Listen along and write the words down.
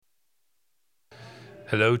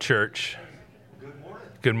Hello, church.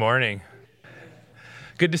 Good morning.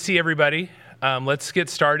 Good to see everybody. Let's get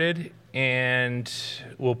started and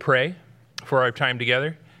we'll pray for our time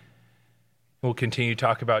together. We'll continue to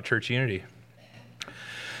talk about church unity.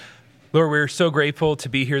 Lord, we're so grateful to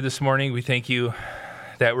be here this morning. We thank you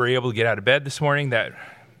that we're able to get out of bed this morning, that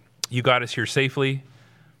you got us here safely.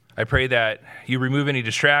 I pray that you remove any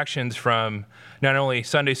distractions from not only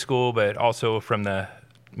Sunday school, but also from the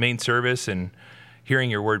main service and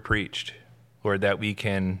hearing your word preached. Lord, that we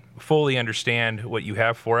can fully understand what you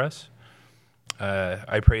have for us.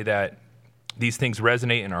 I pray that these things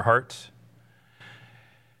resonate in our hearts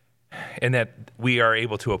and that we are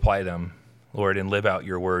able to apply them, Lord, and live out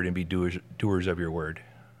your word and be doers of your word.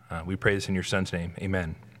 We pray this in your son's name.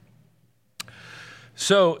 Amen.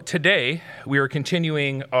 So today we are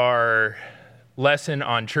continuing our lesson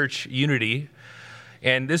on church unity,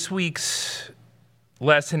 and this week's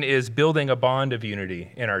lesson is building a bond of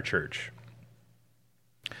unity in our church.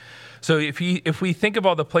 So if we think of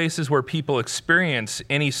all the places where people experience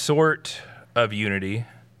any sort of unity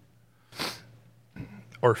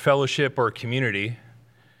or fellowship or community,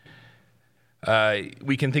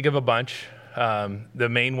 we can think of a bunch. The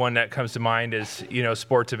main one that comes to mind is,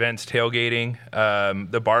 sports events, tailgating,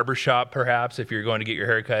 the barber shop, perhaps, if you're going to get your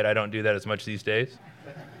hair cut. I don't do that as much these days.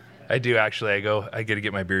 I do, actually. I get to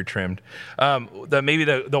get my beard trimmed. Maybe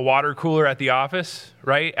the water cooler at the office,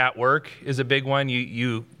 right? At work is a big one.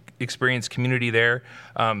 You experience community there,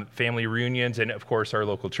 family reunions, and of course, our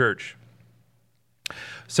local church.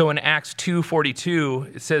 So in Acts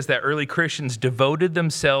 2:42, it says that early Christians devoted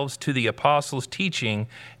themselves to the apostles' teaching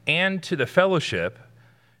and to the fellowship,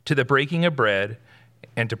 to the breaking of bread,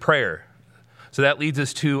 and to prayer. So that leads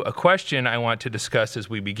us to a question I want to discuss as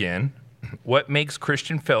we begin. What makes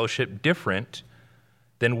Christian fellowship different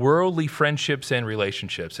than worldly friendships and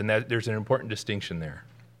relationships? And that there's an important distinction there.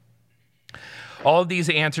 All of these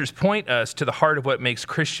answers point us to the heart of what makes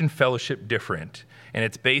Christian fellowship different, and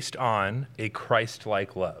it's based on a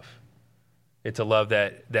Christ-like love. It's a love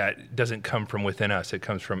that doesn't come from within us, it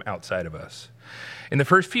comes from outside of us. In the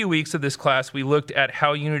first few weeks of this class, we looked at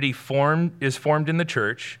how unity is formed in the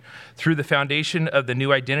church through the foundation of the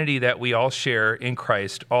new identity that we all share in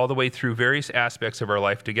Christ, all the way through various aspects of our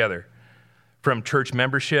life together, from church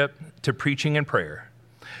membership to preaching and prayer.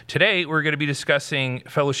 Today, we're going to be discussing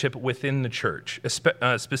fellowship within the church,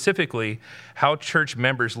 specifically how church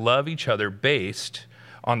members love each other based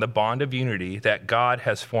on the bond of unity that God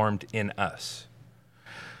has formed in us.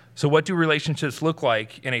 So what do relationships look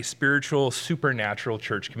like in a spiritual, supernatural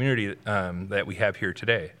church community that we have here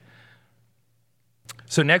today?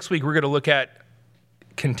 So next week, we're going to look at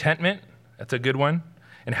contentment. That's a good one.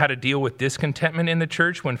 And how to deal with discontentment in the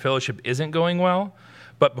church when fellowship isn't going well.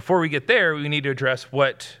 But before we get there, we need to address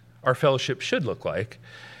what our fellowship should look like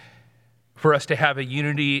for us to have a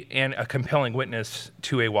unity and a compelling witness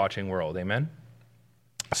to a watching world. Amen?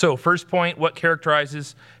 So first point, what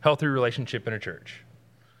characterizes healthy relationship in a church?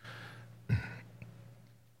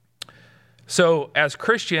 So as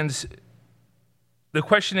Christians, the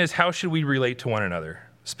question is, how should we relate to one another?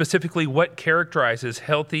 Specifically, what characterizes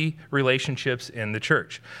healthy relationships in the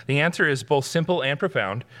church? The answer is both simple and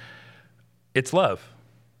profound. It's love.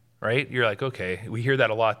 Right? You're like, okay, we hear that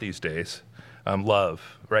a lot these days.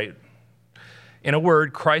 Love, right? In a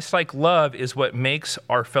word, Christ-like love is what makes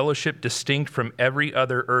our fellowship distinct from every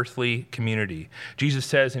other earthly community. Jesus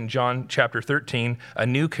says in John chapter 13, "A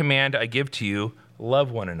new command I give to you,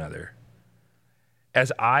 love one another.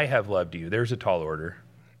 As I have loved you." There's a tall order.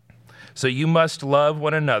 So you must love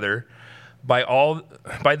one another. By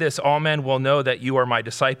this, all men will know that you are my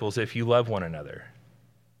disciples if you love one another.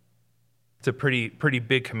 It's a pretty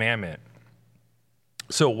big commandment.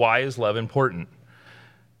 So why is love important?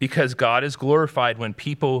 Because God is glorified when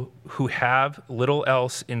people who have little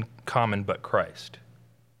else in common but Christ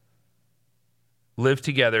live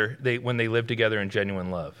together, when they live together in genuine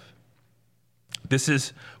love. This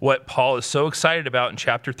is what Paul is so excited about in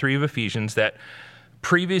chapter 3 of Ephesians, that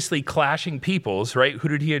previously clashing peoples, right? Who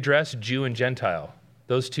did he address? Jew and Gentile.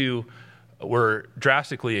 Those two were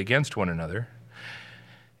drastically against one another.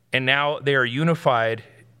 And now they are unified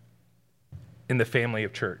in the family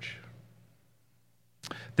of church.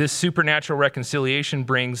 This supernatural reconciliation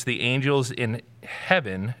brings the angels in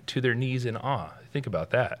heaven to their knees in awe. Think about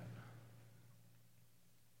that.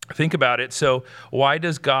 Think about it. So why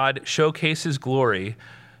does God showcase his glory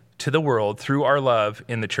to the world through our love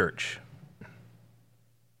in the church?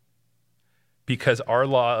 Because our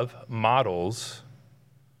love models,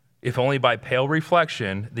 if only by pale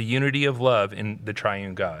reflection, the unity of love in the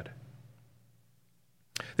triune God.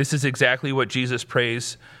 This is exactly what Jesus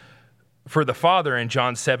prays For the Father in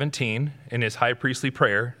John 17, in his high priestly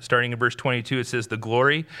prayer, starting in verse 22, it says, "The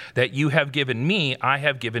glory that you have given me, I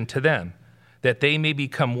have given to them, that they may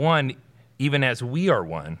become one even as we are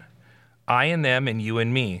one. I and them and you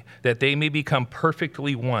and me, that they may become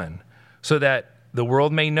perfectly one, so that the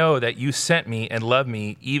world may know that you sent me and loved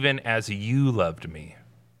me even as you loved me."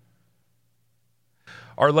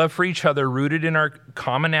 Our love for each other, rooted in our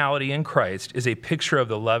commonality in Christ, is a picture of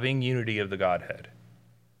the loving unity of the Godhead.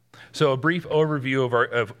 So a brief overview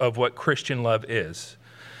of what Christian love is.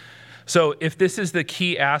 So if this is the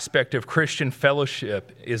key aspect of Christian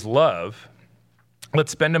fellowship is love,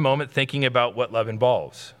 let's spend a moment thinking about what love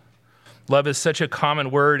involves. Love is such a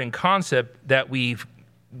common word and concept that we've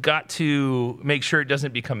got to make sure it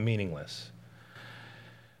doesn't become meaningless.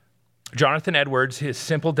 Jonathan Edwards, his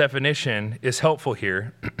simple definition is helpful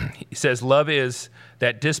here. He says, love is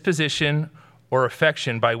that disposition or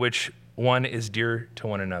affection by which one is dear to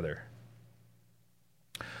one another.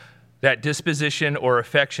 That disposition or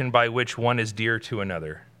affection by which one is dear to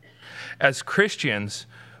another. As Christians,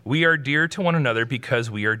 we are dear to one another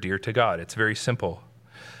because we are dear to God. It's very simple.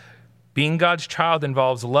 Being God's child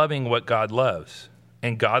involves loving what God loves,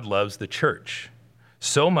 and God loves the church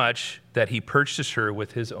so much that he purchased her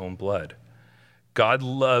with his own blood. God's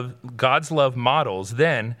love models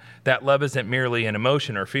then that love isn't merely an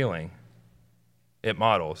emotion or feeling. It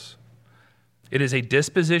models. It is a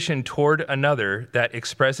disposition toward another that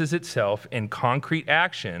expresses itself in concrete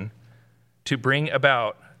action to bring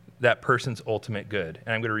about that person's ultimate good.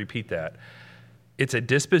 And I'm going to repeat that. It's a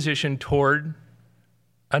disposition toward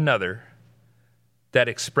another that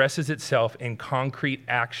expresses itself in concrete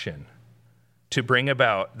action to bring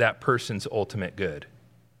about that person's ultimate good.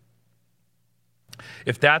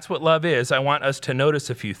 If that's what love is, I want us to notice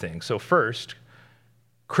a few things. So first,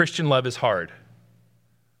 Christian love is hard.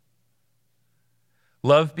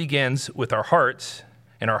 Love begins with our hearts,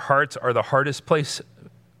 and our hearts are the hardest place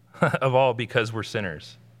of all because we're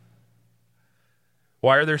sinners.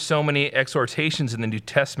 Why are there so many exhortations in the New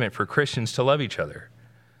Testament for Christians to love each other?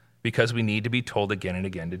 Because we need to be told again and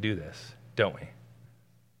again to do this, don't we?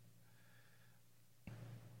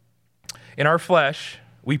 In our flesh,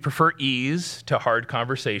 we prefer ease to hard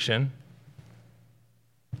conversation.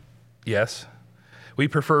 Yes. We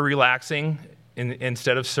prefer relaxing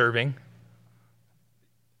instead of serving.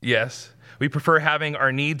 Yes. We prefer having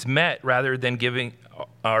our needs met rather than giving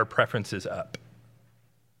our preferences up.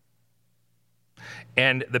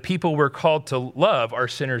 And the people we're called to love are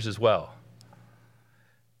sinners as well.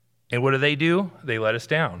 And what do? They let us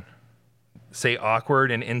down, say awkward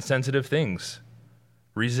and insensitive things,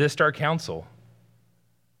 resist our counsel,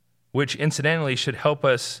 which incidentally should help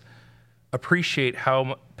us appreciate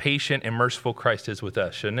how patient and merciful Christ is with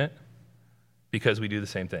us, shouldn't it? Because we do the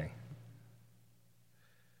same thing.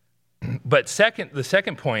 But the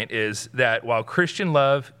second point is that while Christian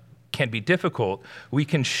love can be difficult, we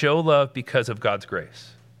can show love because of God's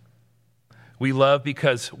grace. We love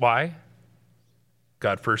because, why?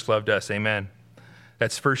 God first loved us, amen.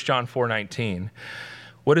 That's 1 John 4:19.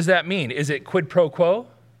 What does that mean? Is it quid pro quo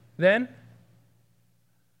then?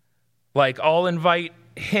 Like I'll invite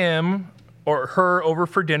him or her over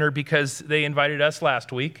for dinner because they invited us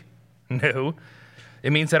last week? No.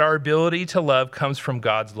 It means that our ability to love comes from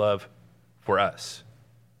God's love for us.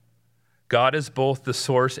 God is both the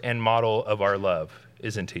source and model of our love,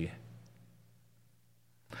 isn't he?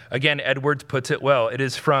 Again, Edwards puts it well. It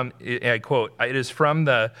is from, I quote, "It is from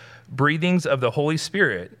the breathings of the Holy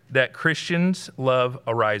Spirit that Christians' love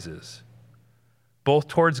arises, both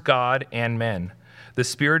towards God and men. The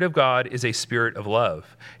Spirit of God is a spirit of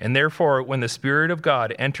love, and therefore when the Spirit of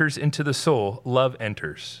God enters into the soul, love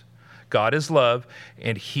enters. God is love,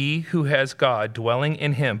 and he who has God dwelling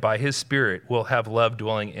in him by his Spirit will have love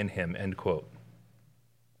dwelling in him," end quote.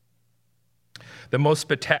 The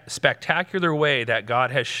most spectacular way that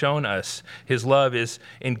God has shown us his love is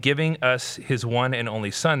in giving us his one and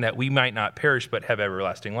only Son, that we might not perish but have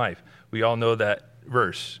everlasting life. We all know that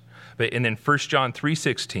verse. And then 1 John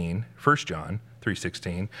 3:16,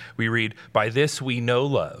 we read, "By this we know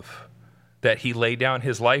love, that he laid down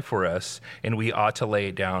his life for us, and we ought to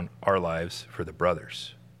lay down our lives for the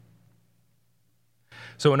brothers."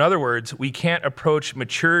 So in other words, we can't approach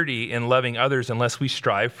maturity in loving others unless we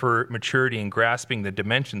strive for maturity in grasping the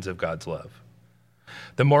dimensions of God's love.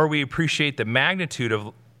 The more we appreciate the magnitude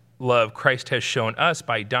of love Christ has shown us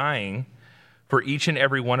by dying for each and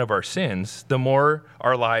every one of our sins, the more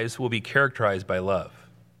our lives will be characterized by love.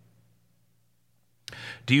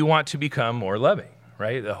 Do you want to become more loving?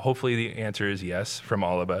 Right? Hopefully the answer is yes from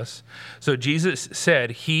all of us. So Jesus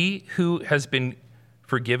said, "He who has been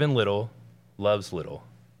forgiven little loves little."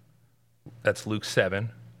 That's Luke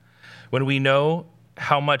 7. When we know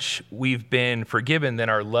how much we've been forgiven, then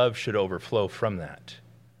our love should overflow from that,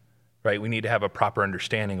 right? We need to have a proper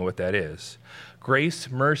understanding of what that is. Grace,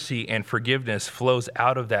 mercy, and forgiveness flows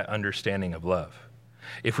out of that understanding of love.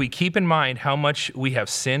 If we keep in mind how much we have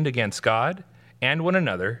sinned against God and one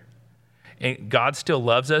another, and God still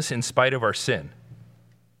loves us in spite of our sin,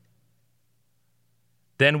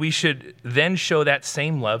 then we should then show that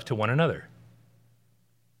same love to one another.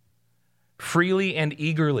 Freely and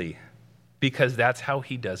eagerly, because that's how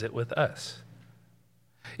he does it with us.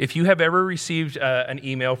 If you have ever received an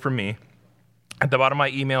email from me, at the bottom of my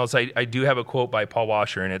emails, I do have a quote by Paul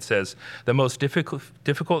Washer, and it says, "The most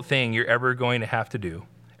difficult thing you're ever going to have to do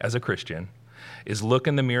as a Christian is look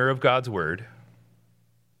in the mirror of God's word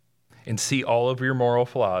and see all of your moral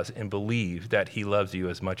flaws and believe that he loves you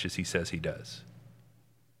as much as he says he does."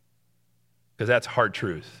 Because that's hard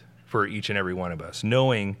truth for each and every one of us,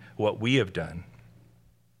 knowing what we have done.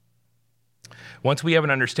 Once we have an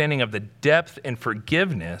understanding of the depth and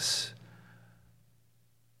forgiveness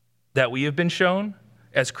that we have been shown,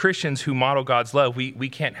 as Christians who model God's love, we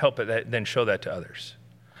can't help but then show that to others.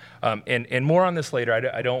 And more on this later.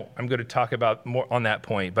 I'm going to talk about more on that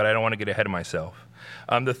point, but I don't want to get ahead of myself.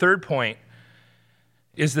 The third point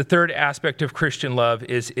is the third aspect of Christian love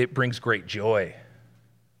is it brings great joy.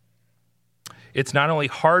 It's not only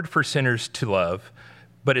hard for sinners to love,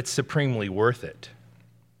 but it's supremely worth it.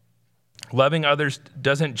 Loving others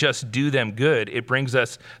doesn't just do them good, it brings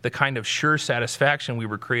us the kind of sure satisfaction we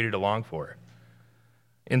were created to long for.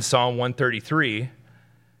 In Psalm 133,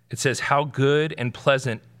 it says, "How good and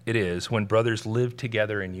pleasant it is when brothers live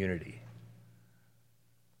together in unity."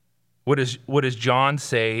 What does John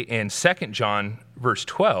say in 2 John verse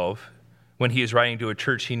 12 when he is writing to a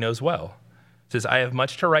church he knows well? It says, "I have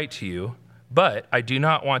much to write to you, but I do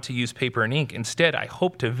not want to use paper and ink. Instead, I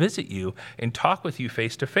hope to visit you and talk with you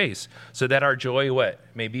face to face so that our joy,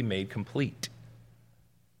 may be made complete."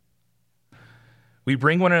 We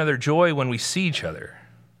bring one another joy when we see each other,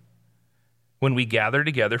 when we gather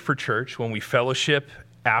together for church, when we fellowship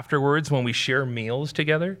afterwards, when we share meals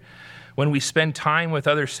together, when we spend time with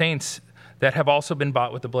other saints that have also been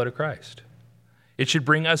bought with the blood of Christ. It should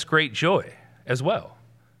bring us great joy as well.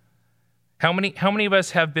 How many of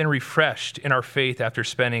us have been refreshed in our faith after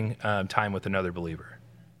spending time with another believer?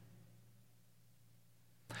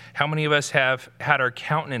 How many of us have had our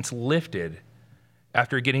countenance lifted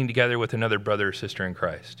after getting together with another brother or sister in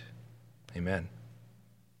Christ? Amen.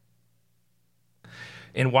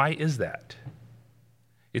 And why is that?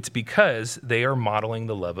 It's because they are modeling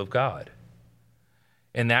the love of God.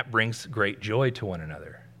 And that brings great joy to one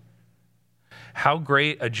another. How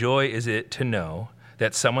great a joy is it to know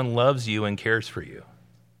that someone loves you and cares for you,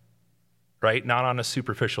 right? Not on a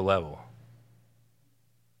superficial level.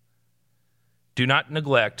 Do not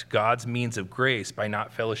neglect God's means of grace by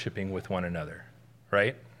not fellowshipping with one another,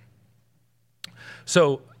 right?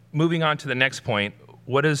 So moving on to the next point,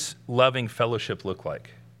 what does loving fellowship look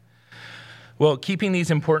like? Well, keeping these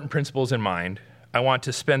important principles in mind, I want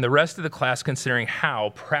to spend the rest of the class considering how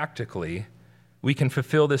practically we can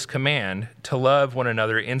fulfill this command to love one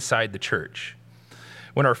another inside the church.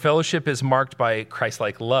 When our fellowship is marked by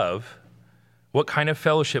Christ-like love, what kind of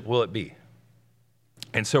fellowship will it be?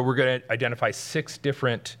 And so we're going to identify 6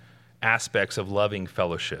 different aspects of loving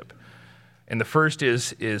fellowship. And the first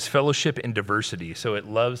is fellowship in diversity. So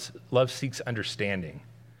love seeks understanding.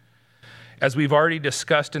 As we've already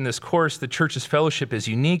discussed in this course, the church's fellowship is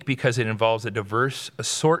unique because it involves a diverse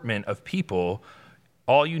assortment of people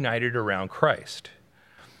all united around Christ.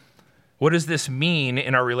 What does this mean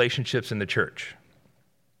in our relationships in the church?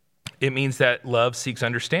 It means that love seeks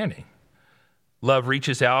understanding. Love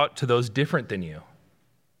reaches out to those different than you,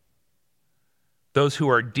 those who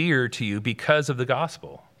are dear to you because of the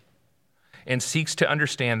gospel, and seeks to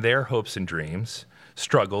understand their hopes and dreams,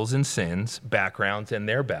 struggles and sins, backgrounds, and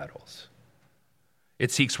their battles. It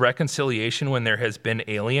seeks reconciliation when there has been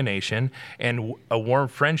alienation and a warm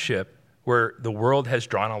friendship where the world has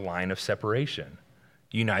drawn a line of separation,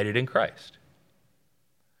 united in Christ.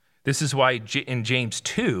 This is why in James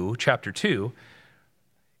 2, chapter 2,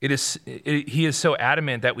 he is so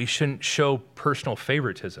adamant that we shouldn't show personal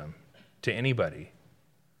favoritism to anybody.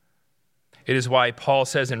 It is why Paul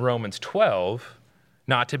says in Romans 12,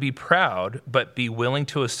 not to be proud, but be willing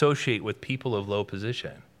to associate with people of low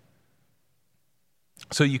position.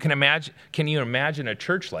 So can you imagine a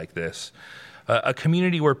church like this? A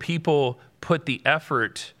community where people put the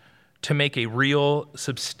effort to make a real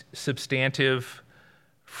substantial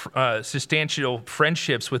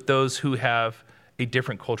friendships with those who have a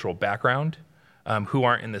different cultural background, who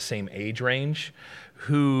aren't in the same age range,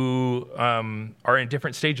 who are in a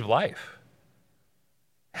different stage of life,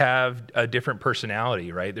 have a different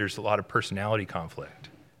personality, right? There's a lot of personality conflict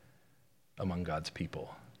among God's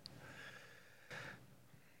people.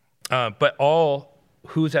 But all,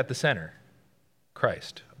 who's at the center?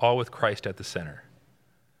 Christ. All with Christ at the center.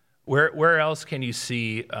 Where else can you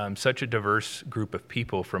see such a diverse group of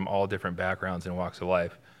people from all different backgrounds and walks of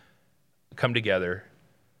life come together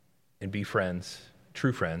and be friends,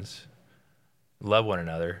 true friends, love one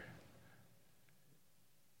another?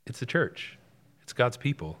 It's the church. It's God's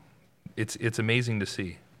people. It's amazing to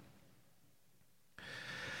see.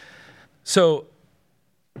 So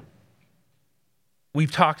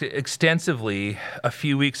we've talked extensively a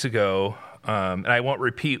few weeks ago, and I won't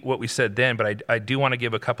repeat what we said then, but I do want to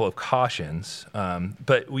give a couple of cautions.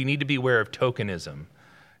 But we need to be aware of tokenism.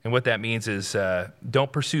 And what that means is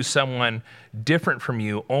don't pursue someone different from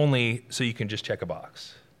you only so you can just check a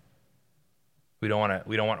box. We don't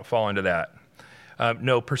want to fall into that.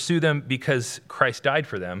 No, pursue them because Christ died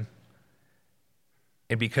for them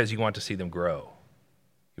and because you want to see them grow,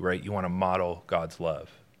 right? You want to model God's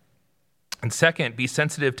love. And second, be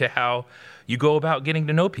sensitive to how you go about getting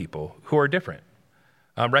to know people who are different.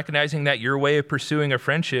 Recognizing that your way of pursuing a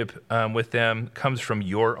friendship with them comes from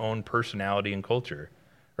your own personality and culture,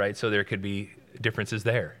 right? So there could be differences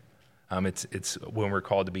there. It's when we're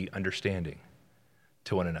called to be understanding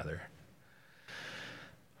to one another.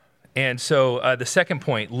 And so the second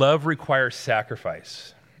point, love requires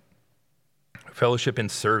sacrifice, fellowship and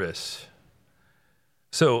service.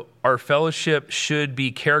 So our fellowship should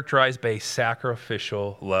be characterized by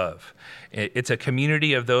sacrificial love. It's a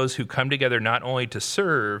community of those who come together not only to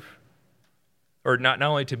serve, or not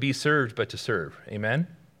only to be served, but to serve. Amen?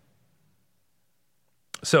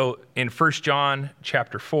 So in 1 John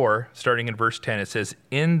chapter 4, starting in verse 10, it says,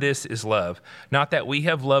 "In this is love, not that we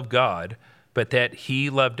have loved God, but that he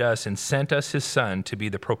loved us and sent us his Son to be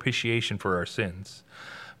the propitiation for our sins.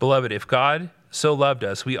 Beloved, if God so loved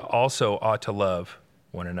us, we also ought to love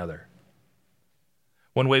one another."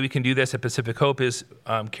 One way we can do this at Pacific Hope is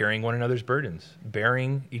carrying one another's burdens,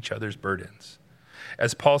 bearing each other's burdens,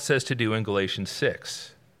 as Paul says to do in Galatians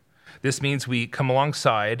 6. This means we come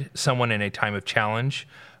alongside someone in a time of challenge,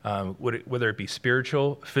 whether it be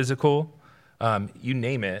spiritual, physical, you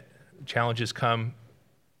name it. Challenges come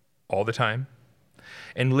all the time,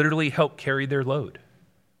 and literally help carry their load.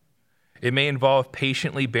 It may involve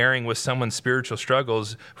patiently bearing with someone's spiritual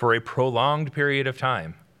struggles for a prolonged period of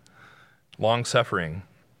time, long suffering,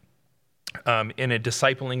 in a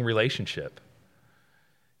discipling relationship.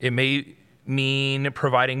 It may mean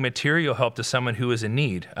providing material help to someone who is in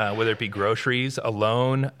need, whether it be groceries, a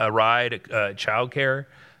loan, a ride, childcare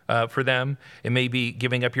for them. It may be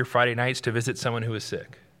giving up your Friday nights to visit someone who is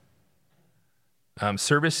sick.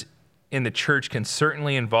 Service in the church can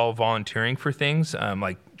certainly involve volunteering for things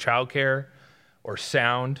like childcare or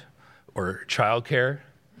sound or childcare,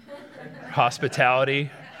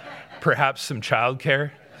 hospitality, perhaps some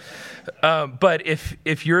childcare. But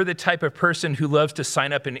if you're the type of person who loves to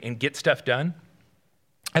sign up and get stuff done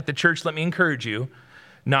at the church, let me encourage you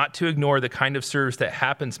not to ignore the kind of service that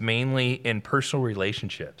happens mainly in personal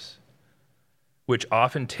relationships, which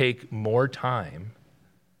often take more time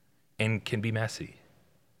and can be messy,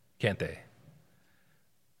 can't they?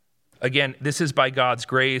 Again, this is by God's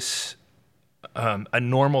grace, a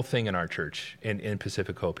normal thing in our church in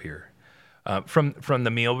Pacific Hope here. From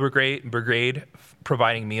the meal brigade,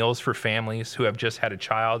 providing meals for families who have just had a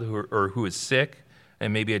child who is sick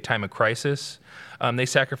and maybe a time of crisis. They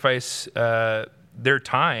sacrifice their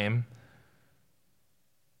time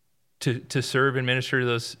to serve and minister to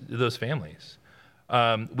those families.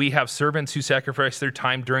 We have servants who sacrifice their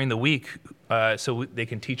time during the week so they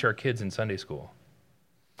can teach our kids in Sunday school.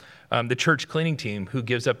 The church cleaning team who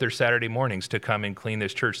gives up their Saturday mornings to come and clean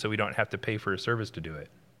this church so we don't have to pay for a service to do it.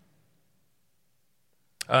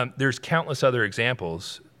 There's countless other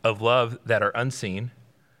examples of love that are unseen,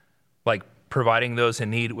 like providing those in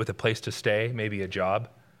need with a place to stay, maybe a job,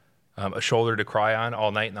 a shoulder to cry on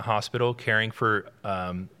all night in the hospital, caring for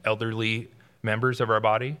elderly members of our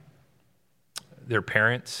body, their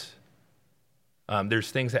parents.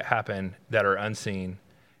 There's things that happen that are unseen,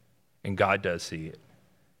 and God does see it.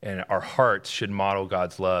 And our hearts should model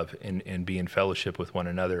God's love and be in fellowship with one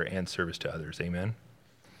another and service to others. Amen?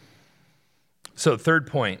 So, third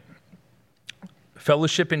point,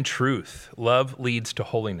 fellowship in truth. Love leads to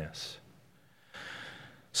holiness.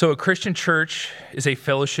 So a Christian church is a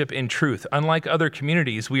fellowship in truth. Unlike other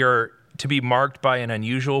communities, we are to be marked by an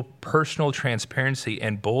unusual personal transparency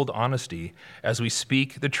and bold honesty as we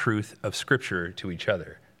speak the truth of Scripture to each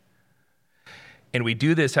other. And we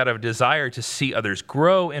do this out of a desire to see others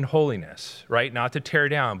grow in holiness, right? Not to tear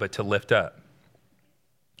down, but to lift up.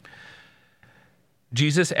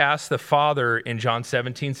 Jesus asked the Father in John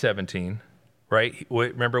 17:17, right?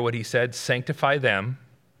 Remember what he said? Sanctify them,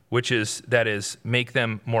 that is, make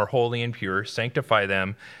them more holy and pure. Sanctify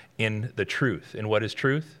them in the truth. And what is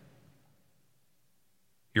truth?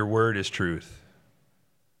 Your word is truth.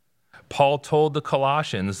 Paul told the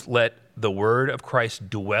Colossians, let the word of Christ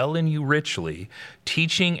dwell in you richly,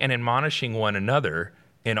 teaching and admonishing one another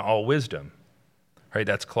in all wisdom. Right?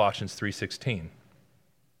 That's Colossians 3:16.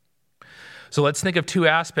 So let's think of two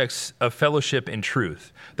aspects of fellowship in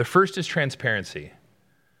truth. The first is transparency.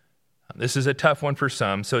 This is a tough one for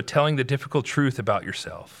some, so telling the difficult truth about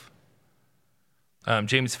yourself.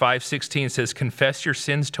 James 5:16 says, confess your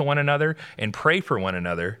sins to one another and pray for one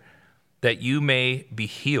another that you may be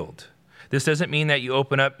healed. This doesn't mean that you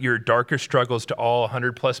open up your darker struggles to all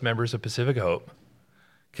 100 plus members of Pacific Hope,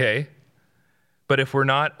 okay? But if we're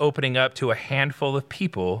not opening up to a handful of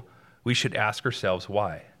people, we should ask ourselves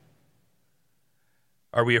why.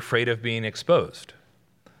 Are we afraid of being exposed,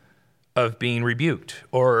 of being rebuked,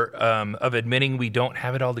 or of admitting we don't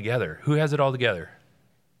have it all together? Who has it all together?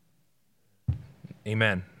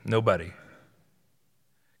 Amen. Nobody.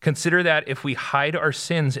 Consider that if we hide our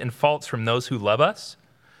sins and faults from those who love us,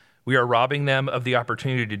 we are robbing them of the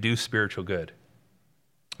opportunity to do spiritual good.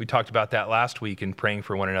 We talked about that last week in praying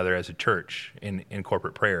for one another as a church in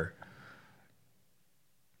corporate prayer.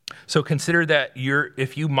 So consider that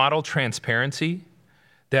if you model transparency,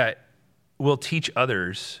 that will teach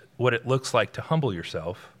others what it looks like to humble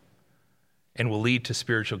yourself and will lead to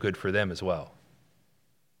spiritual good for them as well.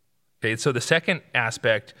 Okay, so the second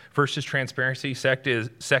aspect, first is transparency,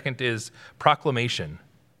 second is proclamation,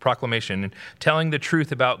 and telling the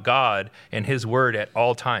truth about God and his word at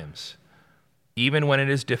all times, even when it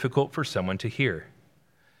is difficult for someone to hear.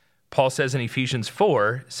 Paul says in Ephesians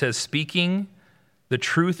 4, speaking the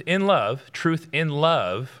truth in love,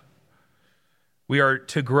 we are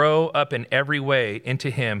to grow up in every way into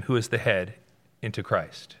him who is the head, into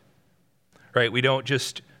Christ. Right? We don't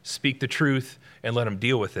just speak the truth and let him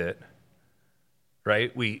deal with it.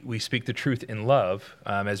 Right? We speak the truth in love,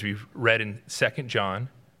 as we've read in 2 John,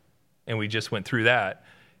 and we just went through that,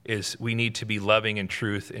 is we need to be loving in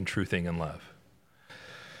truth and truthing in love.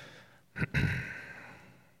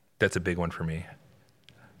 That's a big one for me.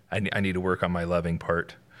 I need to work on my loving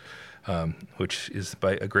part, which is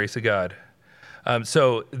by a grace of God.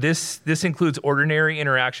 So this includes ordinary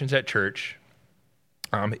interactions at church.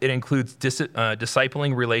 It includes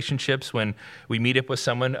discipling relationships when we meet up with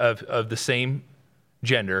someone of the same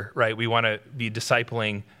gender, right? We want to be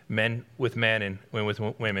discipling men with men and women with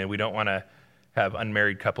women. We don't want to have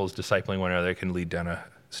unmarried couples discipling one another. It can lead down a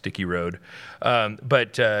sticky road.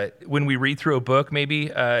 But when we read through a book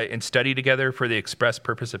maybe and study together for the express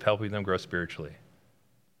purpose of helping them grow spiritually.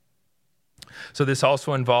 So this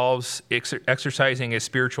also involves exercising a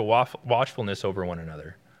spiritual watchfulness over one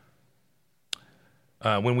another.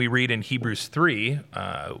 When we read in Hebrews 3,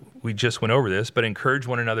 we just went over this, but encourage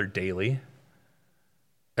one another daily,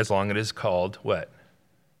 as long as it is called, what?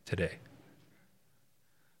 Today.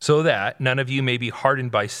 So that none of you may be hardened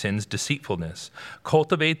by sin's deceitfulness.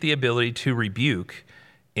 Cultivate the ability to rebuke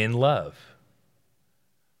in love.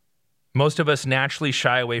 Most of us naturally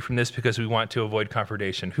shy away from this because we want to avoid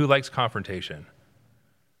confrontation. Who likes confrontation?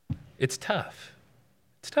 It's tough.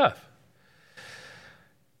 It's tough.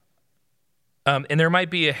 And there might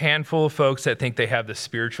be a handful of folks that think they have the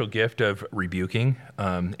spiritual gift of rebuking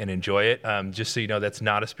and enjoy it. Just so you know, that's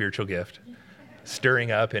not a spiritual gift,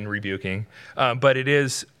 stirring up and rebuking. But it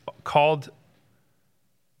is called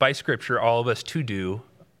by Scripture, all of us to do,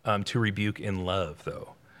 to rebuke in love,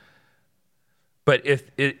 though. But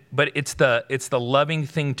it's the loving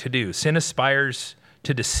thing to do. Sin aspires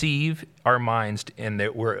to deceive our minds, and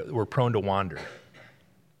that we're prone to wander.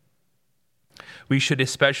 We should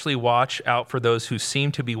especially watch out for those who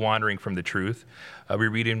seem to be wandering from the truth. We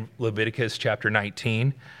read in Leviticus chapter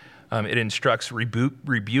 19, it instructs,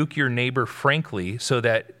 rebuke your neighbor frankly so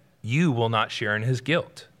that you will not share in his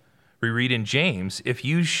guilt. We read in James,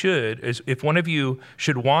 if one of you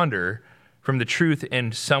should wander from the truth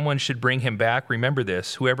and someone should bring him back, remember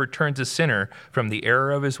this, whoever turns a sinner from the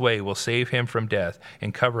error of his way will save him from death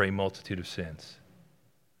and cover a multitude of sins.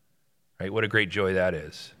 Right? What a great joy that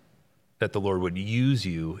is, that the Lord would use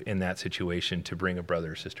you in that situation to bring a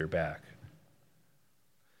brother or sister back.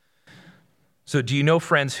 So do you know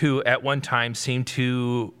friends who at one time seemed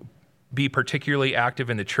to be particularly active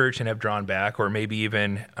in the church and have drawn back, or maybe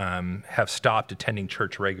even have stopped attending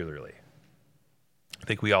church regularly? I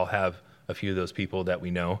think we all have a few of those people that we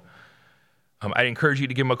know. I'd encourage you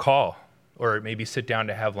to give them a call or maybe sit down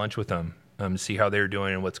to have lunch with them, see how they're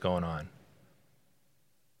doing and what's going on.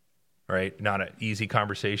 Right? Not an easy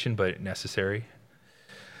conversation, but necessary.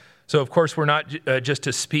 So, of course, we're not just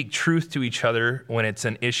to speak truth to each other when it's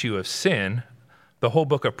an issue of sin. The whole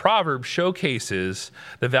book of Proverbs showcases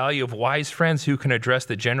the value of wise friends who can address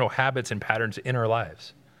the general habits and patterns in our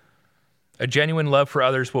lives. A genuine love for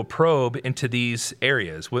others will probe into these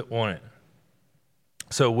areas, won't it?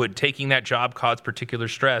 So would taking that job cause particular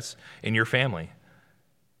stress in your family?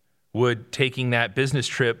 Would taking that business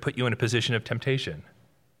trip put you in a position of temptation?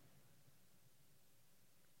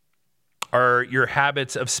 Are your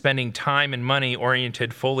habits of spending time and money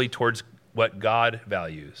oriented fully towards what God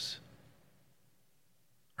values?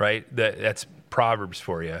 Right? That's Proverbs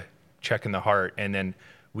for you, checking the heart. And then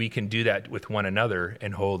we can do that with one another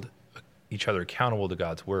and hold each other accountable to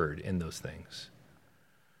God's word in those things.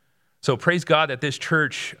 So praise God that this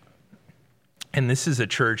church, and this is a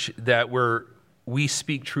church that we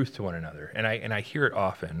speak truth to one another. And I hear it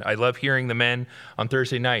often. I love hearing the men on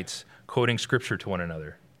Thursday nights quoting scripture to one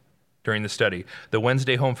another during the study. The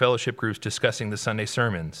Wednesday home fellowship groups discussing the Sunday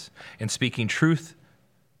sermons and speaking truth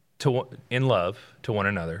in love to one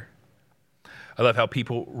another. I love how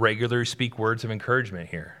people regularly speak words of encouragement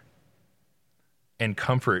here and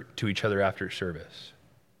comfort to each other after service.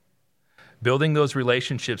 Building those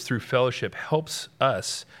relationships through fellowship helps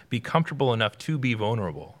us be comfortable enough to be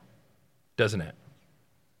vulnerable, doesn't it?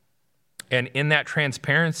 And in that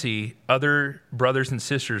transparency, other brothers and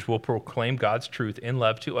sisters will proclaim God's truth in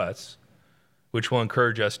love to us, which will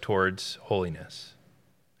encourage us towards holiness.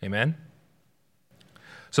 Amen?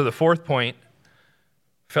 So the fourth point,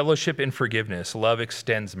 fellowship in forgiveness. Love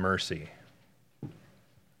extends mercy.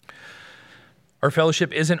 Our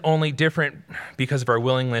fellowship isn't only different because of our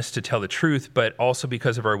willingness to tell the truth, but also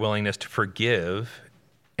because of our willingness to forgive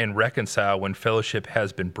and reconcile when fellowship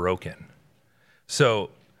has been broken. So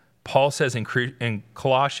Paul says in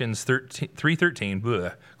Colossians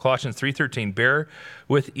 3:13, bear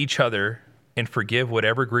with each other and forgive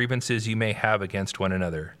whatever grievances you may have against one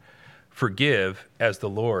another. Forgive as the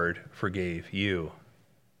Lord forgave you.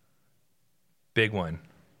 Big one.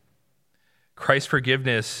 Christ's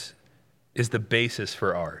forgiveness is the basis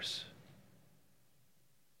for ours.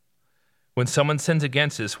 When someone sins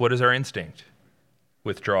against us, what is our instinct?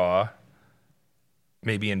 Withdraw,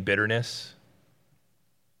 maybe in bitterness.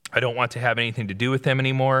 I don't want to have anything to do with them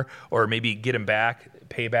anymore, or maybe get them back,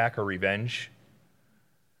 payback or revenge.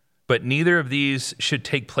 But neither of these should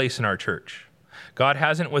take place in our church. God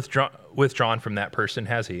hasn't withdrawn from that person,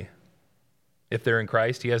 has he? If they're in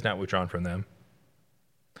Christ, he has not withdrawn from them,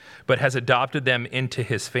 but has adopted them into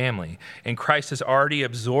his family. And Christ has already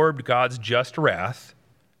absorbed God's just wrath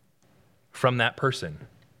from that person,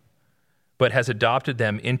 but has adopted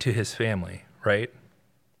them into his family, right?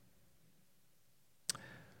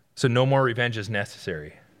 So no more revenge is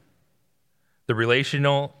necessary. The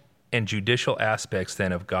relational and judicial aspects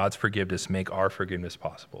then of God's forgiveness make our forgiveness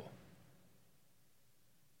possible.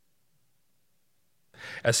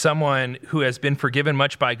 As someone who has been forgiven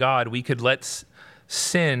much by God, we could let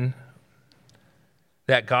sin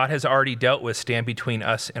that God has already dealt with stand between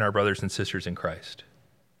us and our brothers and sisters in Christ.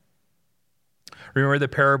 Remember the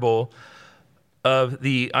parable of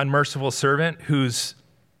the unmerciful servant whose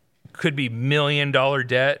could be $1 million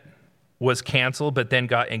debt was canceled, but then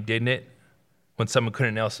got indignant when someone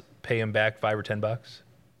couldn't else pay him back $5 or $10?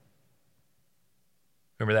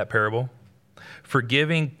 Remember that parable?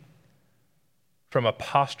 Forgiving from a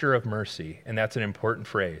posture of mercy, and that's an important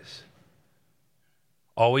phrase.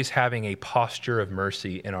 Always having a posture of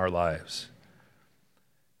mercy in our lives.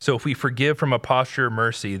 So if we forgive from a posture of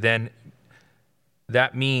mercy, then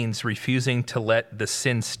that means refusing to let the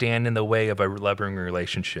sin stand in the way of a loving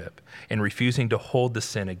relationship and refusing to hold the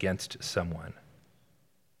sin against someone.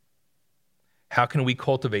 How can we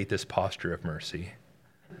cultivate this posture of mercy?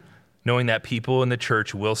 Knowing that people in the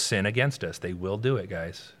church will sin against us. They will do it,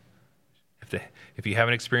 guys. If you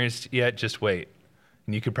haven't experienced it yet, just wait.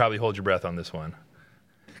 And you could probably hold your breath on this one,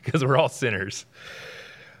 because we're all sinners.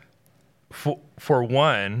 For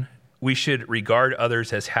one, we should regard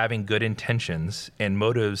others as having good intentions and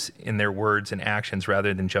motives in their words and actions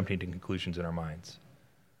rather than jumping to conclusions in our minds.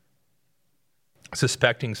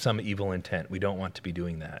 Suspecting some evil intent. We don't want to be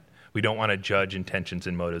doing that. We don't want to judge intentions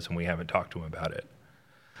and motives when we haven't talked to them about it.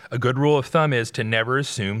 A good rule of thumb is to never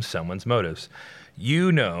assume someone's motives.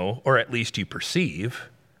 You know, or at least you perceive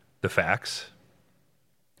the facts,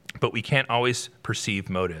 but we can't always perceive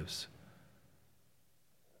motives.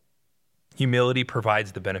 Humility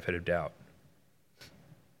provides the benefit of doubt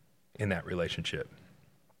in that relationship.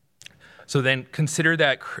 So then consider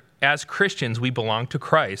that as Christians, we belong to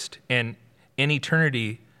Christ, and in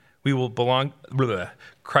eternity, we will belong.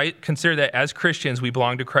 Consider that as Christians, we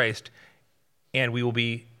belong to Christ, and we will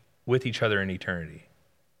be with each other in eternity.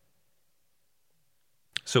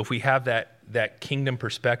 So if we have that kingdom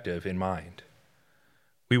perspective in mind,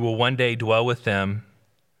 we will one day dwell with them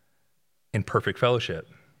in perfect fellowship,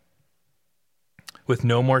 with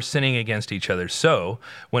no more sinning against each other. So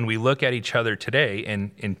when we look at each other today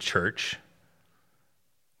in church,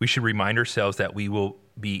 we should remind ourselves that we will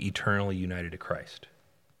be eternally united to Christ.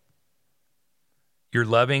 You're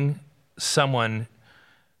loving someone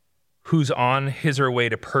who's on his or her way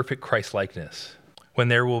to perfect Christ-likeness, when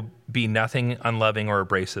there will be nothing unloving or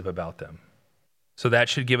abrasive about them. So that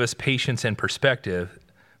should give us patience and perspective.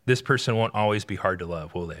 This person won't always be hard to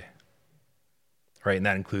love, will they? Right? And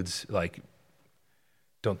that includes,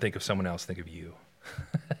 don't think of someone else, think of you.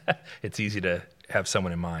 It's easy to have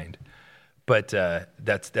someone in mind. But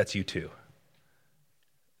that's you too.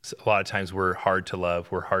 So a lot of times we're hard to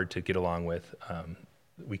love, we're hard to get along with.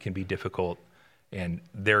 We can be difficult, and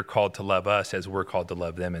they're called to love us as we're called to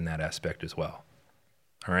love them in that aspect as well.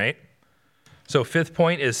 All right? So 5th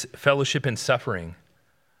point is fellowship in suffering.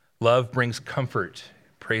 Love brings comfort.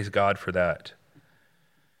 Praise God for that.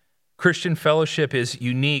 Christian fellowship is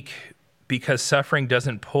unique because suffering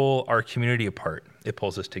doesn't pull our community apart. It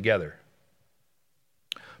pulls us together.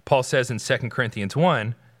 Paul says in 2 Corinthians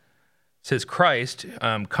 1, says Christ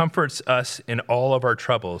comforts us in all of our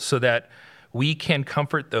troubles so that we can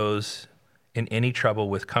comfort those in any trouble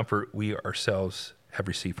with comfort we ourselves have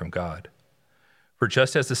received from God. For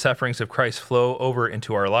just as the sufferings of Christ flow over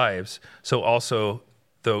into our lives, so also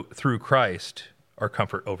through Christ, our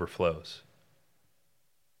comfort overflows.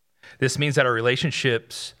 This means that our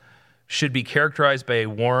relationships should be characterized by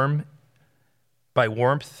warmth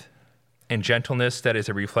and gentleness that is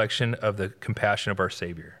a reflection of the compassion of our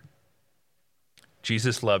Savior.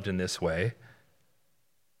 Jesus loved in this way,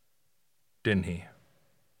 didn't he?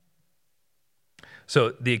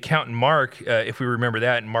 So the account in Mark, if we remember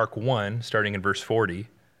that in Mark 1, starting in verse 40,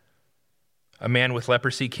 a man with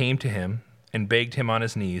leprosy came to him and begged him on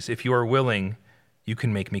his knees, "If you are willing, you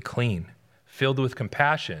can make me clean." Filled with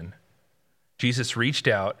compassion, Jesus reached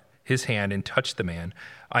out his hand and touched the man.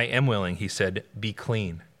 "I am willing," he said, "be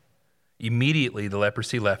clean." Immediately the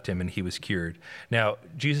leprosy left him and he was cured. Now,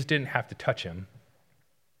 Jesus didn't have to touch him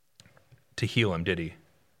to heal him, did he?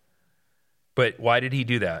 But why did he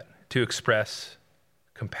do that? To express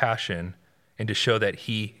compassion and to show that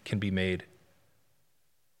he can't be made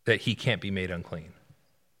unclean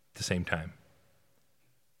at the same time.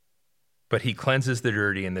 But he cleanses the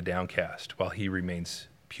dirty and the downcast while he remains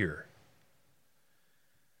pure.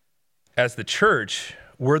 As the church,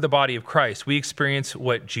 we're the body of Christ. We experience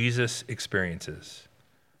what Jesus experiences.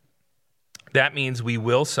 That means we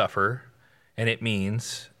will suffer, and it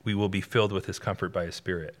means we will be filled with his comfort by his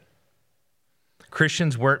Spirit.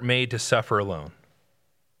 Christians weren't made to suffer alone.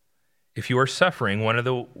 If you are suffering, one of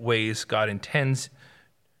the ways God intends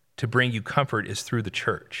to bring you comfort is through the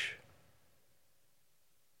church.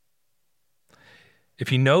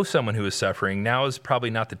 If you know someone who is suffering, now is probably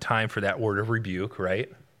not the time for that word of rebuke, right?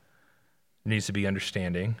 It needs to be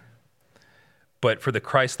understanding. But for the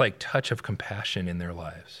Christ-like touch of compassion in their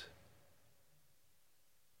lives.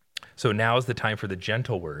 So now is the time for the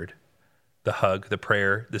gentle word, the hug, the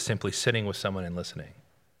prayer, the simply sitting with someone and listening.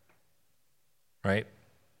 Right?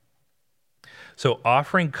 So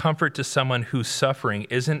offering comfort to someone who's suffering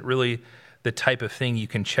isn't really the type of thing you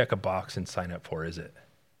can check a box and sign up for, is it?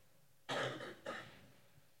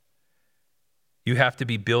 You have to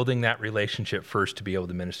be building that relationship first to be able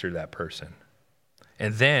to minister to that person.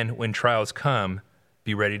 And then when trials come,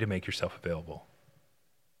 be ready to make yourself available.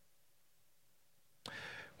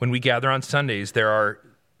 When we gather on Sundays, there are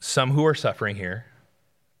some who are suffering here,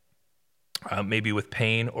 maybe with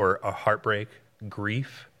pain or a heartbreak,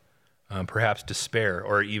 grief, perhaps despair,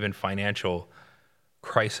 or even financial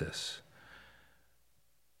crisis.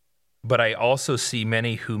 But I also see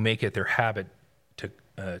many who make it their habit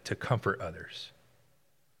to comfort others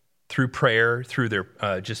through prayer, through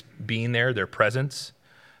their just being there, their presence,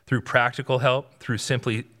 through practical help, through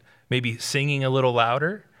simply maybe singing a little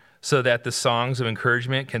louder so that the songs of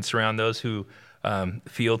encouragement can surround those who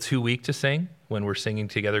feel too weak to sing when we're singing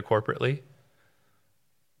together corporately.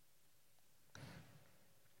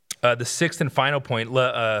 The sixth and final point,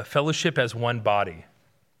 fellowship as one body.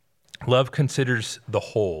 Love considers the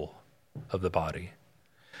whole of the body.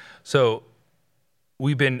 So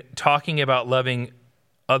we've been talking about loving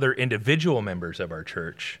other individual members of our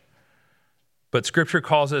church, but Scripture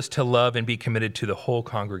calls us to love and be committed to the whole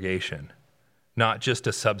congregation, not just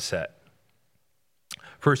a subset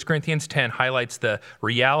 1 Corinthians 10 highlights the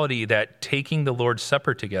reality that taking the Lord's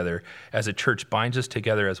Supper together as a church binds us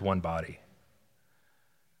together as one body.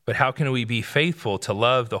 But how can we be faithful to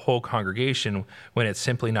love the whole congregation when it's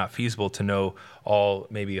simply not feasible to know all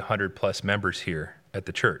maybe 100 plus members here at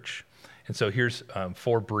the church? And so here's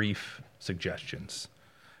 4 brief suggestions.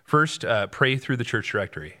 First, pray through the church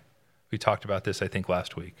directory. We talked about this, I think,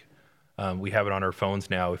 last week. We have it on our phones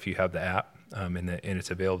now if you have the app, and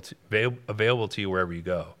it's available to you wherever you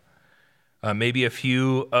go. Maybe a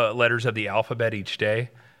few letters of the alphabet each day.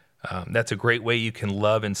 That's a great way you can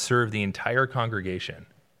love and serve the entire congregation.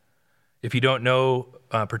 If you don't know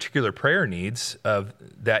particular prayer needs of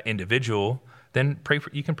that individual, then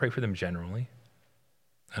you can pray for them generally.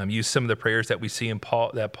 Use some of the prayers that we see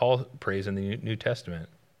that Paul prays in the New Testament.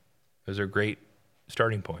 Those are great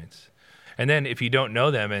starting points. And then if you don't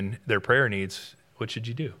know them and their prayer needs, what should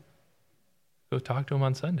you do? Go talk to them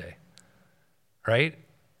on Sunday, right?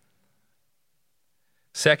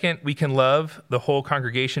 Second, we can love the whole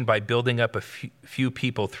congregation by building up a few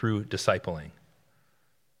people through discipling,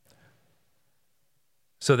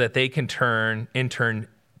 so that they can in turn,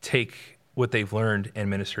 take what they've learned and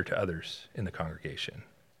minister to others in the congregation,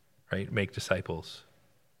 right? Make disciples.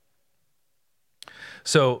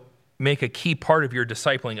 So make a key part of your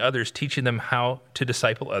discipling others, teaching them how to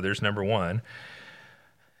disciple others, number one.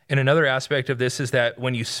 And another aspect of this is that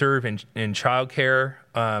when you serve in childcare,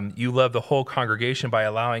 you love the whole congregation by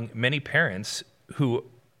allowing many parents who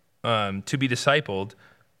to be discipled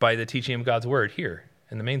by the teaching of God's word here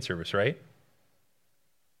in the main service, right?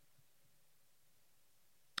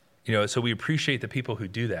 So we appreciate the people who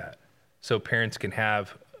do that. So parents can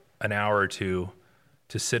have an hour or two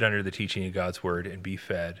to sit under the teaching of God's word and be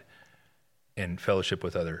fed and fellowship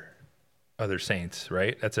with other saints,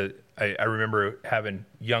 right? I remember having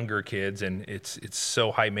younger kids, and it's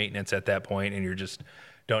so high maintenance at that point, and you just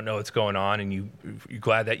don't know what's going on, and you're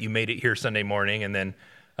glad that you made it here Sunday morning, and then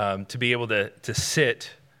to be able to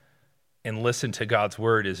sit and listen to God's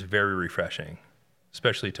word is very refreshing,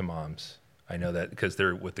 especially to moms. I know that because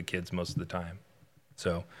they're with the kids most of the time.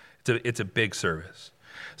 So it's a big service.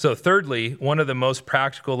 So thirdly, one of the most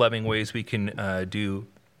practical, loving ways we can do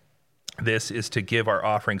this is to give our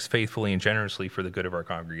offerings faithfully and generously for the good of our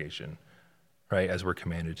congregation, right, as we're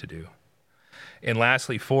commanded to do. And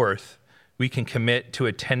lastly, fourth, we can commit to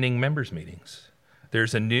attending members' meetings.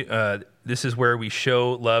 There's this is where we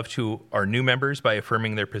show love to our new members by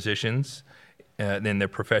affirming their positions in their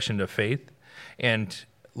profession of faith, and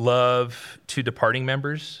love to departing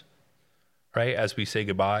members, right, as we say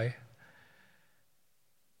goodbye.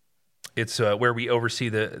 It's where we oversee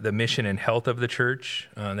the mission and health of the church.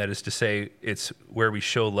 That is to say, it's where we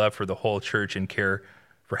show love for the whole church and care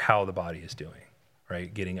for how the body is doing,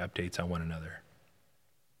 right, getting updates on one another.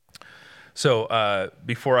 So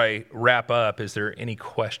before I wrap up, is there any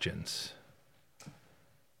questions?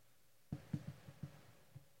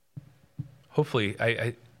 Hopefully,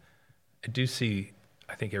 I do see,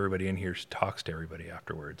 I think everybody in here talks to everybody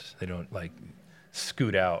afterwards. They don't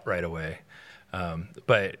scoot out right away.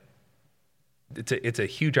 But it's a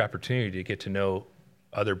huge opportunity to get to know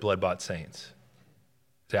other blood-bought saints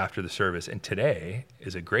after the service. And today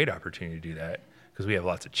is a great opportunity to do that because we have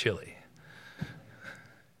lots of chili.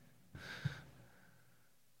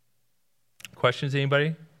 Questions, anybody?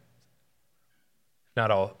 If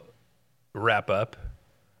not, I'll wrap up.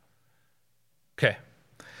 Okay.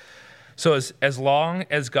 So as long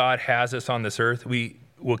as God has us on this earth, we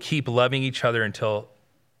will keep loving each other until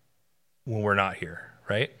when we're not here,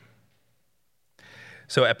 right?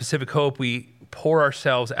 So at Pacific Hope, we pour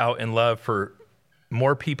ourselves out in love for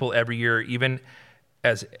more people every year, even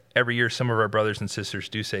as every year some of our brothers and sisters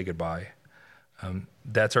do say goodbye.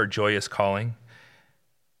 That's our joyous calling.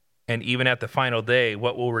 And even at the final day,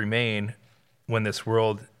 what will remain when this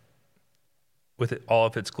world, with all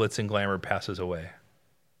of its glitz and glamour, passes away?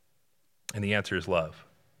 And the answer is love.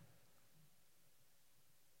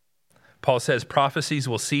 Paul says, prophecies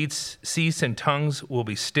will cease and tongues will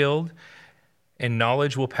be stilled and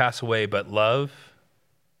knowledge will pass away, but love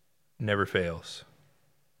never fails.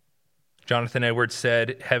 Jonathan Edwards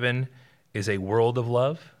said, heaven is a world of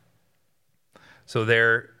love. So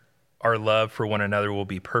there, our love for one another will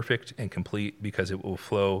be perfect and complete because it will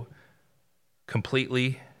flow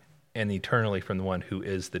completely and eternally from the one who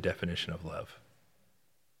is the definition of love.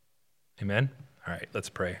 Amen? All right, let's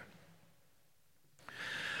pray.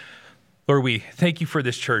 Lord, we thank you for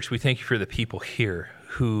this church. We thank you for the people here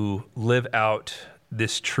who live out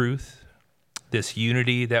this truth, this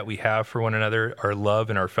unity that we have for one another, our love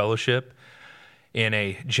and our fellowship in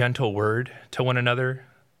a gentle word to one another,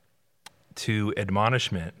 to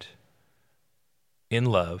admonishment, in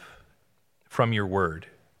love from your word.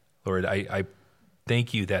 Lord, I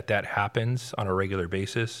thank you that that happens on a regular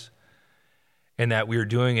basis, and that we're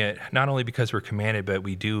doing it not only because we're commanded, but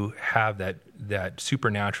we do have that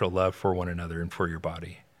supernatural love for one another and for your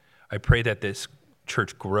body. I pray that this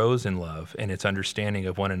church grows in love and its understanding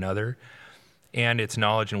of one another and its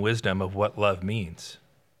knowledge and wisdom of what love means.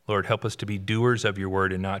 Lord, help us to be doers of your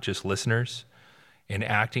word and not just listeners, and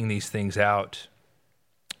acting these things out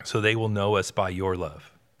so they will know us by your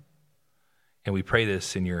love. And we pray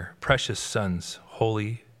this in your precious Son's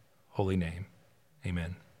holy, holy name.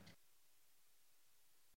 Amen.